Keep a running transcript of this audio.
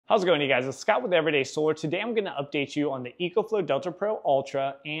How's it going, you guys? It's Scott with Everyday Solar. Today I'm going to update you on the EcoFlow Delta Pro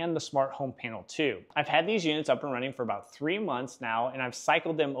Ultra and the Smart Home Panel 2. I've had these units up and running for about 3 months now, and I've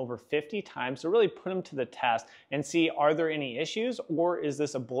cycled them over 50 times to really put them to the test and see, are there any issues, or is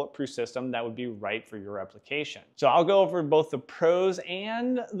this a bulletproof system that would be right for your application? So I'll go over both the pros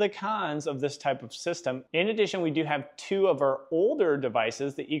and the cons of this type of system. In addition, we do have 2 of our older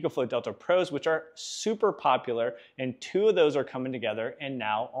devices, the EcoFlow Delta Pros, which are super popular, and 2 of those are coming together and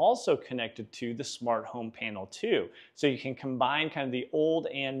now also connected to the Smart Home Panel 2. So you can combine kind of the old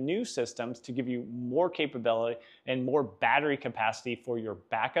and new systems to give you more capability and more battery capacity for your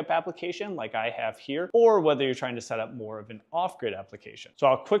backup application like I have here, or whether you're trying to set up more of an off-grid application. So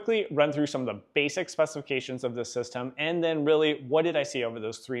I'll quickly run through some of the basic specifications of this system, and then really what did I see over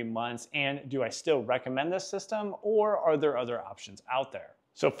those 3 months, and do I still recommend this system, or are there other options out there?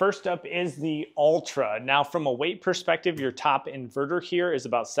 So first up is the Ultra. Now from a weight perspective, your top inverter here is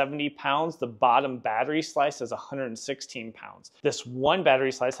about 70 pounds. The bottom battery slice is 116 pounds. This one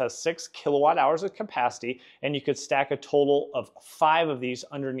battery slice has 6 kilowatt hours of capacity, and you could stack a total of 5 of these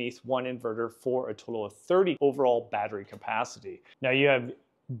underneath one inverter for a total of 30 overall battery capacity. Now you have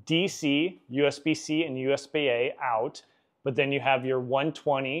DC, USB-C, and USB-A out, but then you have your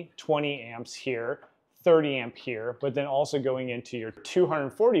 120, 20 amps here, 30 amp here, but then also going into your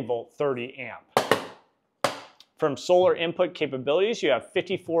 240 volt 30 amp. From solar input capabilities, you have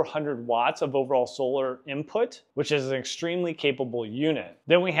 5,400 watts of overall solar input, which is an extremely capable unit.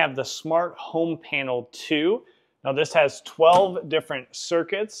 Then we have the Smart Home Panel 2. Now this has 12 different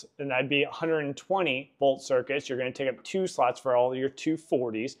circuits, and that'd be 120 volt circuits. You're going to take up 2 slots for all your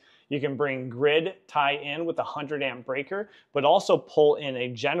 240s. You can bring grid tie in with a 100 amp breaker, but also pull in a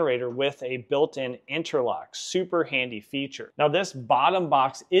generator with a built-in interlock. Super handy feature. Now this bottom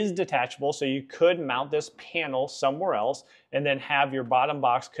box is detachable, so you could mount this panel somewhere else and then have your bottom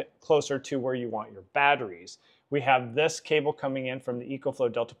box closer to where you want your batteries. We have this cable coming in from the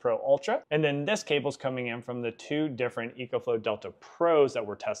EcoFlow Delta Pro Ultra, and then this cable's coming in from the 2 different EcoFlow Delta Pros that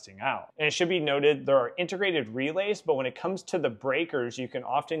we're testing out. And it should be noted, there are integrated relays, but when it comes to the breakers, you can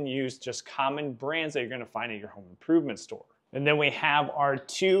often use just common brands that you're gonna find at your home improvement store. And then we have our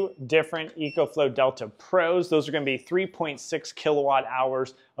 2 different EcoFlow Delta Pros. Those are going to be 3.6 kilowatt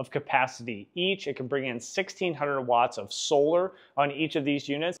hours of capacity each. It can bring in 1,600 watts of solar on each of these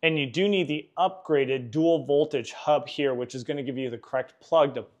units. And you do need the upgraded dual voltage hub here, which is going to give you the correct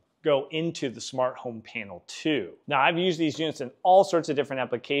plug to go into the Smart Home Panel 2. Now I've used these units in all sorts of different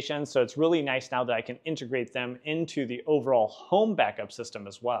applications, so it's really nice now that I can integrate them into the overall home backup system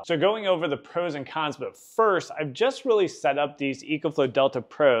as well. So going over the pros and cons, but first I've just really set up these EcoFlow Delta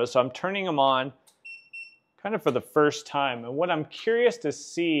Pros, so I'm turning them on kind of for the first time. And what I'm curious to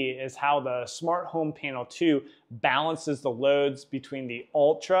see is how the Smart Home Panel 2 balances the loads between the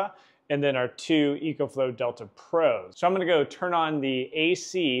Ultra and then our 2 EcoFlow Delta Pros. So I'm gonna go turn on the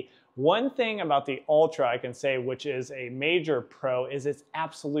AC. One thing about the Ultra I can say, which is a major pro, is it's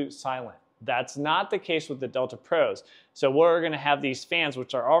absolute silent. That's not the case with the Delta Pros. So we're gonna have these fans,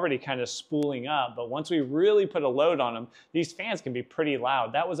 which are already kind of spooling up, but once we really put a load on them, these fans can be pretty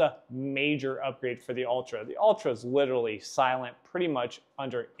loud. That was a major upgrade for the Ultra. The Ultra is literally silent pretty much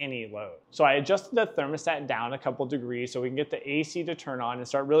under any load. So I adjusted the thermostat down a couple degrees so we can get the AC to turn on and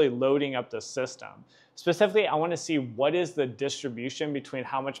start really loading up the system. Specifically, I want to see what is the distribution between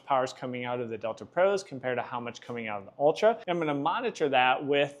how much power is coming out of the Delta Pros compared to how much coming out of the Ultra. I'm going to monitor that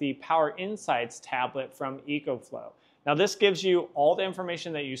with the Power Insights tablet from EcoFlow. Now this gives you all the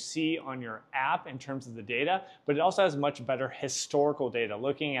information that you see on your app in terms of the data, but it also has much better historical data,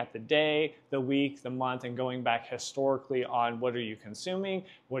 looking at the day, the week, the month, and going back historically on what are you consuming,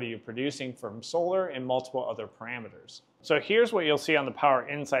 what are you producing from solar, and multiple other parameters. So here's what you'll see on the Power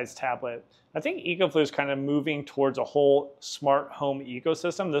Insights tablet. I think EcoFlow is kind of moving towards a whole smart home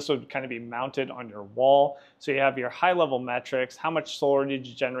ecosystem. This would kind of be mounted on your wall. So you have your high-level metrics, how much solar did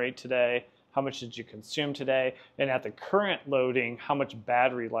you generate today, how much did you consume today, and at the current loading, how much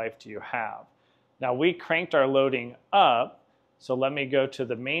battery life do you have? Now we cranked our loading up, so let me go to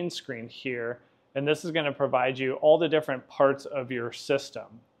the main screen here, and this is going to provide you all the different parts of your system.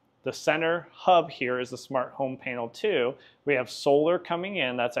 The center hub here is the Smart Home Panel 2. We have solar coming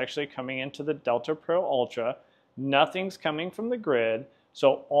in, that's actually coming into the Delta Pro Ultra. Nothing's coming from the grid,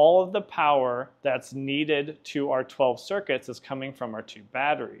 so all of the power that's needed to our 12 circuits is coming from our 2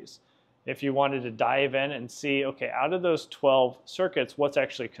 batteries. If you wanted to dive in and see, okay, out of those 12 circuits, what's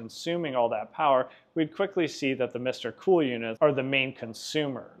actually consuming all that power, we'd quickly see that the Mr. Cool units are the main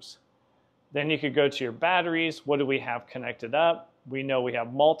consumers. Then you could go to your batteries. What do we have connected up? We know we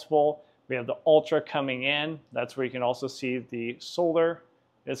have multiple. We have the Ultra coming in. That's where you can also see the solar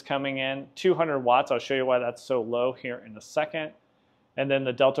is coming in, 200 watts. I'll show you why that's so low here in a second. And then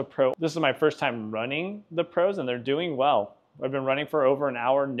the Delta Pro, this is my first time running the Pros and they're doing well. I've been running for over an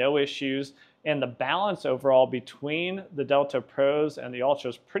hour, no issues. And the balance overall between the Delta Pros and the Ultra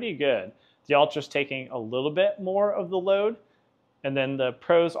is pretty good. The Ultra's taking a little bit more of the load, and then the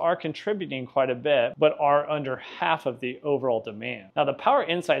Pros are contributing quite a bit, but are under half of the overall demand. Now the Power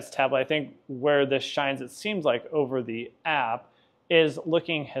Insights tab, I think where this shines, it seems like over the app, is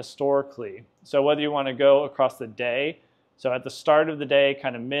looking historically. So whether you want to go across the day, so at the start of the day,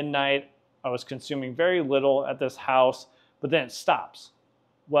 kind of midnight, I was consuming very little at this house, but then it stops.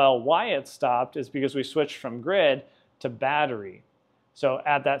 Well, why it stopped is because we switched from grid to battery. So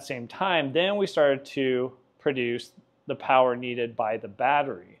at that same time, then we started to produce the power needed by the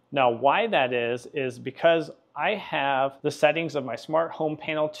battery. Now, why that is because I have the settings of my smart home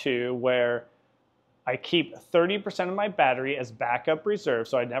panel 2 where I keep 30% of my battery as backup reserve.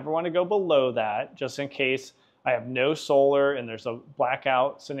 So I never want to go below that just in case I have no solar and there's a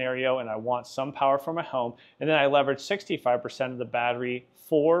blackout scenario and I want some power for my home. And then I leverage 65% of the battery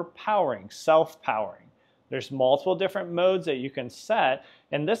for powering, self-powering. There's multiple different modes that you can set.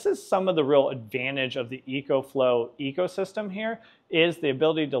 And this is some of the real advantage of the EcoFlow ecosystem here is the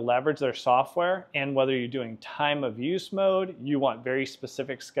ability to leverage their software. And whether you're doing time of use mode, you want very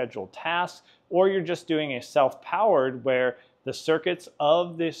specific scheduled tasks, or you're just doing a self-powered where the circuits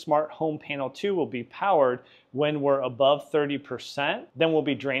of the smart home panel 2 will be powered when we're above 30%, then we'll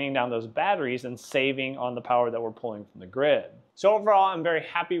be draining down those batteries and saving on the power that we're pulling from the grid. So overall, I'm very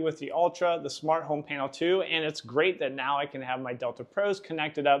happy with the Ultra, the smart home panel 2, and it's great that now I can have my Delta Pros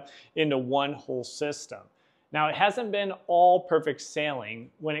connected up into one whole system. Now, it hasn't been all perfect sailing.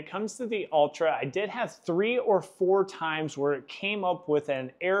 When it comes to the Ultra, I did have 3 or 4 times where it came up with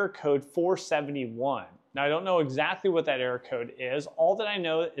an error code 471. Now, I don't know exactly what that error code is. All that I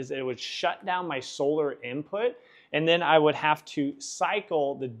know is that it would shut down my solar input, and then I would have to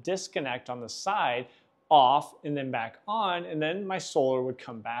cycle the disconnect on the side off and then back on, and then my solar would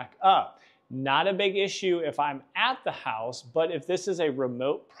come back up. Not a big issue if I'm at the house, but if this is a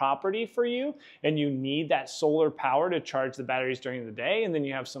remote property for you and you need that solar power to charge the batteries during the day, and then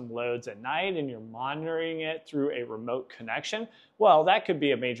you have some loads at night and you're monitoring it through a remote connection, well, that could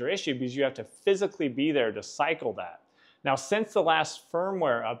be a major issue because you have to physically be there to cycle that. Now, since the last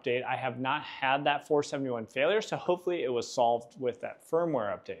firmware update, I have not had that 471 failure, so hopefully it was solved with that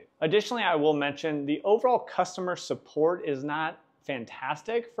firmware update. Additionally, I will mention the overall customer support is not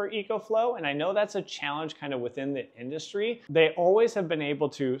fantastic for EcoFlow, and I know that's a challenge kind of within the industry. They always have been able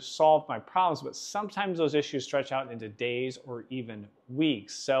to solve my problems, but sometimes those issues stretch out into days or even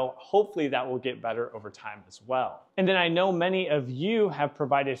weeks. So hopefully that will get better over time as well. And then I know many of you have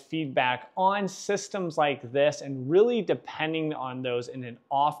provided feedback on systems like this and really depending on those in an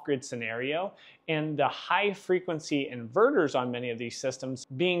off-grid scenario, and the high frequency inverters on many of these systems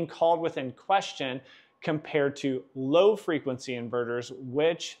being called within question compared to low frequency inverters,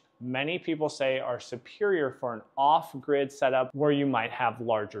 which many people say are superior for an off-grid setup where you might have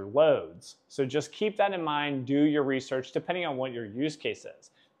larger loads. So just keep that in mind, do your research depending on what your use case is.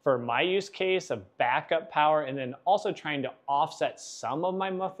 For my use case of backup power and then also trying to offset some of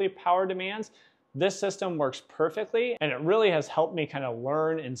my monthly power demands, this system works perfectly and it really has helped me kind of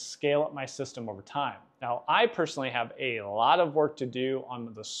learn and scale up my system over time. Now, I personally have a lot of work to do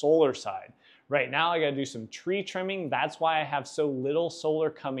on the solar side. Right now, I gotta do some tree trimming. That's why I have so little solar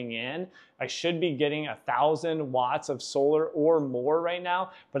coming in. I should be getting 1,000 watts of solar or more right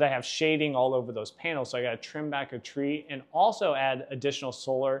now, but I have shading all over those panels. So I gotta trim back a tree and also add additional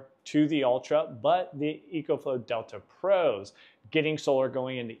solar to the Ultra, but the EcoFlow Delta Pros, getting solar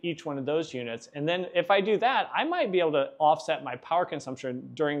going into each one of those units. And then if I do that, I might be able to offset my power consumption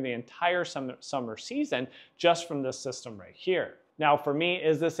during the entire summer season just from this system right here. Now for me,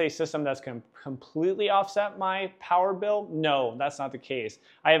 is this a system that's going to completely offset my power bill? No, that's not the case.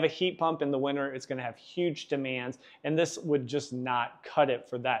 I have a heat pump in the winter, it's going to have huge demands, and this would just not cut it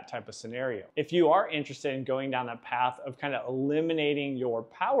for that type of scenario. If you are interested in going down that path of kind of eliminating your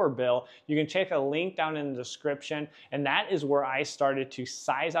power bill, you can check a link down in the description, and that is where I started to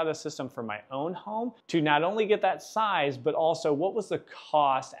size out a system for my own home to not only get that size, but also what was the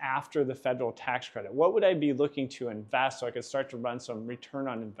cost after the federal tax credit? What would I be looking to invest so I could start to run some return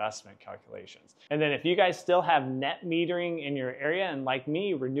on investment calculations. And then if you guys still have net metering in your area and like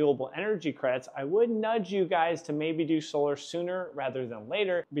me, renewable energy credits, I would nudge you guys to maybe do solar sooner rather than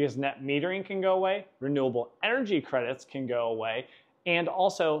later because net metering can go away, renewable energy credits can go away, And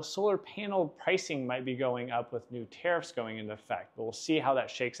also, solar panel pricing might be going up with new tariffs going into effect, but we'll see how that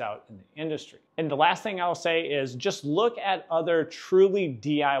shakes out in the industry. And the last thing I'll say is just look at other truly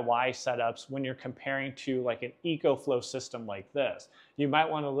DIY setups when you're comparing to like an EcoFlow system like this. You might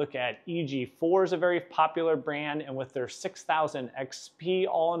want to look at EG4 is a very popular brand, and with their 6000 XP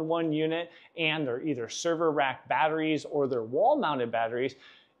all-in-one unit and their either server rack batteries or their wall-mounted batteries,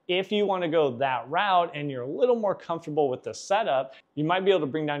 if you want to go that route and you're a little more comfortable with the setup, you might be able to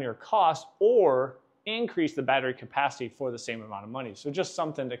bring down your cost or increase the battery capacity for the same amount of money. So just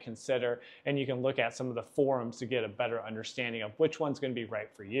something to consider, and you can look at some of the forums to get a better understanding of which one's going to be right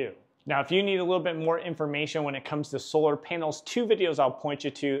for you. Now, if you need a little bit more information when it comes to solar panels, 2 videos I'll point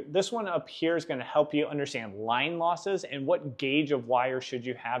you to. This one up here is going to help you understand line losses and what gauge of wire should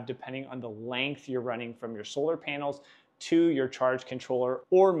you have depending on the length you're running from your solar panels to your charge controller,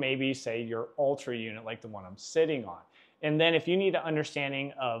 or maybe say your Ultra unit like the one I'm sitting on. And then if you need an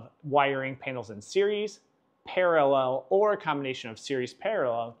understanding of wiring panels in series, parallel, or a combination of series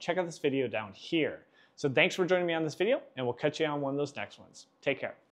parallel, check out this video down here. So thanks for joining me on this video, and we'll catch you on one of those next ones. Take care.